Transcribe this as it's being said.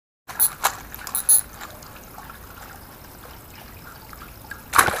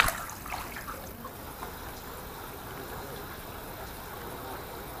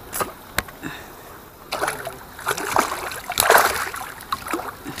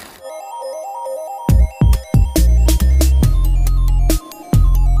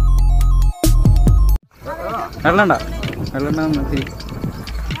വെള്ളണ്ട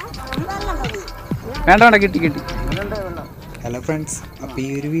വേണ്ട കിട്ടി. Hello friends, അപ്പോൾ ഈ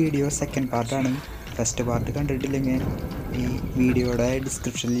ഒരു വീഡിയോ സെക്കൻഡ് പാർട്ടാണ്. ഫസ്റ്റ് പാർട്ട് കണ്ടിട്ടില്ലെങ്കിൽ ഈ വീഡിയോയുടെ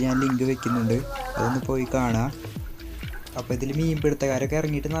ഡിസ്ക്രിപ്ഷനിൽ ഞാൻ ലിങ്ക് വെക്കുന്നുണ്ട്, അതൊന്ന് പോയി കാണാം. അപ്പോൾ ഇതിൽ മീൻ പിടുത്തക്കാരൊക്കെ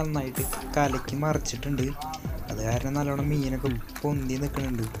ഇറങ്ങിയിട്ട് നന്നായിട്ട് കലക്കി മറിച്ചിട്ടുണ്ട്. അത് കാരണം നല്ലോണം മീനൊക്കെ പൊന്തി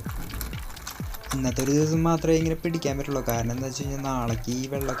നിൽക്കുന്നുണ്ട്. ഇന്നത്തെ ഒരു ദിവസം മാത്രമേ ഇങ്ങനെ പിടിക്കാൻ പറ്റുള്ളൂ. കാരണം എന്താ വെച്ച് കഴിഞ്ഞാൽ നാളേക്ക് ഈ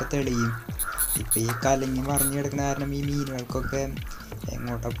വെള്ളമൊക്കെ തെളിയും. ഇപ്പം ഈ കലങ്ങി മറിഞ്ഞ് കിടക്കുന്ന കാരണം ഈ മീനുകൾക്കൊക്കെ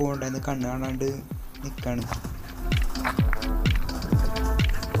എങ്ങോട്ടാണ് പോകേണ്ടതെന്ന് കണ്ണ് കാണാണ്ട് നിൽക്കുകയാണ്.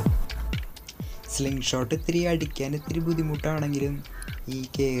 സ്ലിംഗ് ഷോട്ട് ഇത്തിരി അടിക്കാൻ ഇത്തിരി ബുദ്ധിമുട്ടാണെങ്കിലും ഈ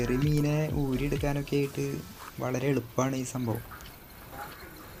കയറി മീനെ ഊരിയെടുക്കാനൊക്കെ ആയിട്ട് വളരെ എളുപ്പമാണ് ഈ സംഭവം.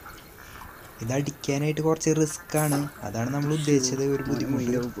 ഇതടിക്കാനായിട്ട് കുറച്ച് റിസ്ക്കാണ്, അതാണ് നമ്മൾ ഉദ്ദേശിച്ചത് ഒരു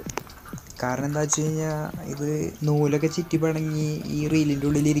ബുദ്ധിമുട്ട്. കാരണം എന്താ വെച്ച് കഴിഞ്ഞാൽ ഇത് നൂലൊക്കെ ചുറ്റി പണങ്ങി ഈ റീലിൻ്റെ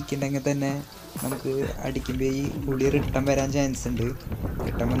ഉള്ളിൽ ഇരിക്കുന്നുണ്ടെങ്കിൽ തന്നെ നമുക്ക് അടിക്കുമ്പോൾ ഈ ഉള്ളി റിട്ടം വരാൻ ചാൻസ് ഉണ്ട്.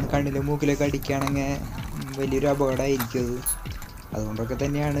 റിട്ടം വന്ന് കണ്ണിലും മൂക്കിലൊക്കെ അടിക്കുകയാണെങ്കിൽ വലിയൊരു അപകടമായിരിക്കും അത്. അതുകൊണ്ടൊക്കെ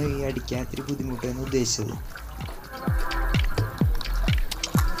തന്നെയാണ് ഈ അടിക്കാൻ ഇത്തിരി ബുദ്ധിമുട്ട് എന്ന് ഉദ്ദേശിച്ചത്.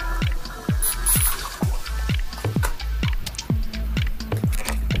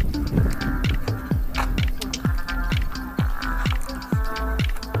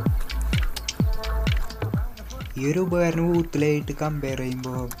 ഈ ഒരു ഉപകരണം ഊത്തിലായിട്ട് കമ്പയർ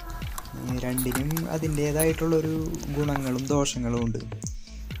ചെയ്യുമ്പോൾ രണ്ടിനും അതിൻ്റേതായിട്ടുള്ളൊരു ഗുണങ്ങളും ദോഷങ്ങളും ഉണ്ട്.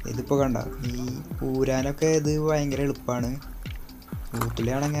 ഇതിപ്പോൾ കണ്ട ഈ ഊരാനൊക്കെ ഇത് ഭയങ്കര എളുപ്പമാണ്.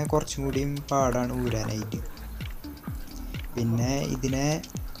 ഊത്തിലാണെങ്കിൽ കുറച്ചും കൂടിയും പാടാണ് ഊരാനായിട്ട്. പിന്നെ ഇതിനെ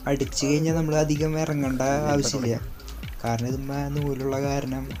അടിച്ചു കഴിഞ്ഞാൽ നമ്മൾ അധികം ഇറങ്ങേണ്ട ആവശ്യമില്ല, കാരണം ഇതുമ്മ നൂലുള്ള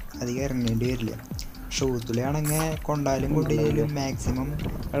കാരണം അധികം ഇറങ്ങേണ്ടി വരില്ല. പക്ഷെ ഊത്തിലാണെങ്കിൽ കൊണ്ടാലും കൊണ്ടിലും മാക്സിമം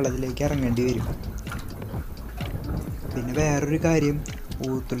വെള്ളത്തിലേക്ക് ഇറങ്ങേണ്ടി വരും. പിന്നെ വേറൊരു കാര്യം,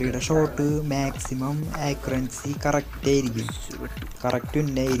 ഊത്തുള്ളിയുടെ ഷോട്ട് മാക്സിമം ആക്യുറൻസി കറക്റ്റ്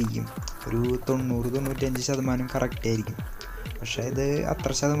ഉന്നായിരിക്കും. ഒരു 90-95% കറക്റ്റ് ആയിരിക്കും. പക്ഷേ ഇത്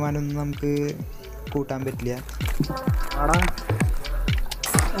അത്ര ശതമാനമൊന്നും നമുക്ക് കൂട്ടാൻ പറ്റില്ല.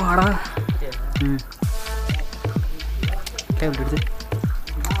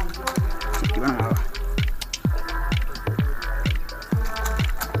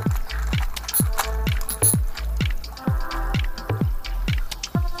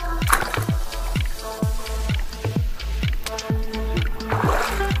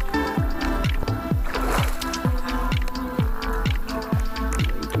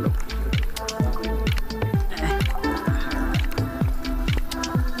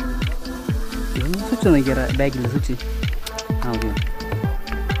 സ്വിച്ച് നോക്കിയാ ബാക്കിൽ സ്വിച്ച്. ഓക്കെ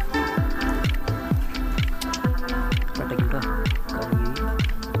പട്ടക്കിട്ടോ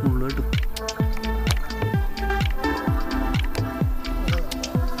മുള്ളു കിട്ടും.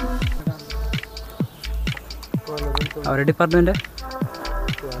 അവരുടെ ഡിപ്പാർട്ട്മെന്റ്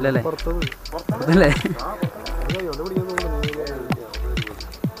അല്ലല്ലേ? പുറത്തല്ലേ?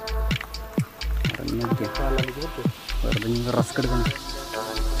 വെറുതെ റസ്ക് എടുക്കണം.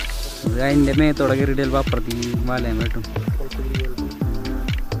 ഇത് അതിൻ്റെ മേത്തോടെ കയറിയിട്ട് ചിലപ്പോൾ അപ്പുറത്തേക്ക് വലയം കിട്ടും.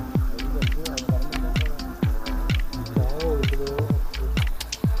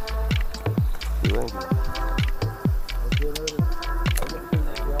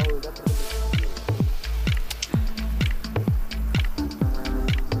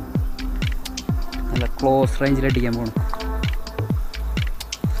 നല്ല ക്ലോസ് റേഞ്ചിൽ അടിക്കാൻ പോകണം.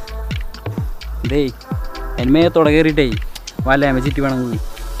 ഇതേ അതിന് മേത്തോടെ കയറിയിട്ടേ വലയം വെച്ചിട്ട് വേണം പോയി.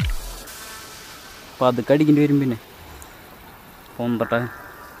 അപ്പോൾ അതൊക്കെ അടിക്കേണ്ടി വരും. പിന്നെ പൊന്തട്ടെ.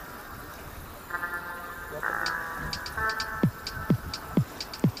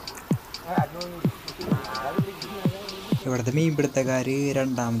 ഇവിടുത്തെ മീൻപിടുത്തക്കാർ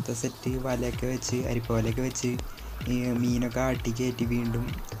രണ്ടാമത്തെ സെറ്റ് വലയൊക്കെ വെച്ച് അരിപ്പവലയൊക്കെ വെച്ച് ഈ മീനൊക്കെ ആട്ടി കയറ്റി വീണ്ടും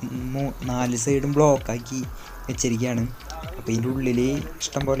 4 സൈഡും ബ്ലോക്കാക്കി വെച്ചിരിക്കുകയാണ്. അപ്പോൾ ഇതിൻ്റെ ഉള്ളിൽ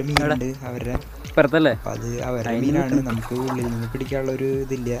ഇഷ്ടംപോലെ മീനുണ്ട് അവരുടെ. ഇപ്പുറത്തല്ലേ? അപ്പോൾ അത് അവരുടെ മീനാണ്. നമുക്ക് ഉള്ളിൽ നിന്ന് പിടിക്കാനുള്ളൊരു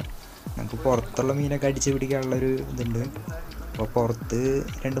ഇതില്ല. നമുക്ക് പുറത്തുള്ള മീനൊക്കെ അടിച്ച് പിടിക്കാനുള്ളൊരു ഇതുണ്ട്. അപ്പോൾ പുറത്ത്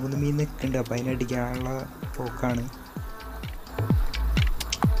 2-3 മീൻ നിൽക്കുന്നുണ്ട്. അപ്പോൾ അതിനടിക്കാനുള്ള പോക്കാണ്.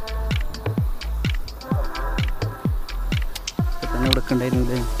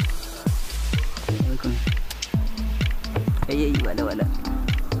 കൊടുക്കണ്ടായിരുന്നില്ലേ? വല വല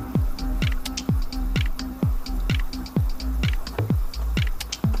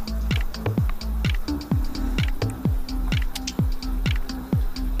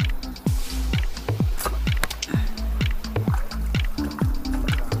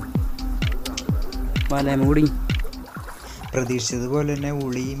വലയമ കൂടി. പ്രതീക്ഷിച്ചതുപോലെ തന്നെ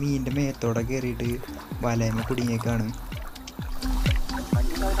ഉളി മീനിൻ്റെ മേത്തോടെ കയറിയിട്ട് വലയമ കുടുങ്ങിയേക്കാണ്.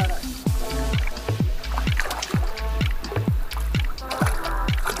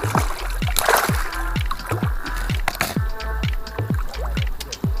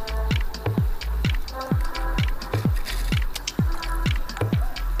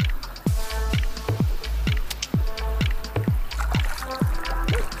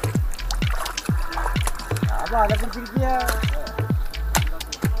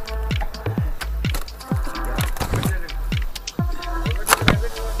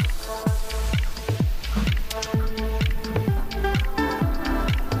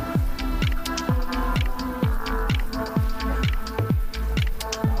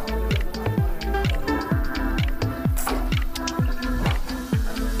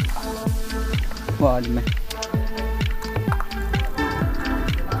 വാലിമേ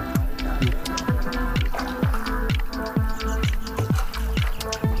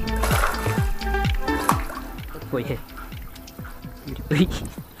പോയി പോയി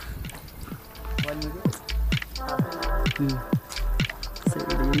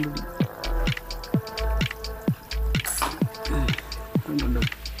സൈഡിൽ കൊണ്ടുണ്ടോ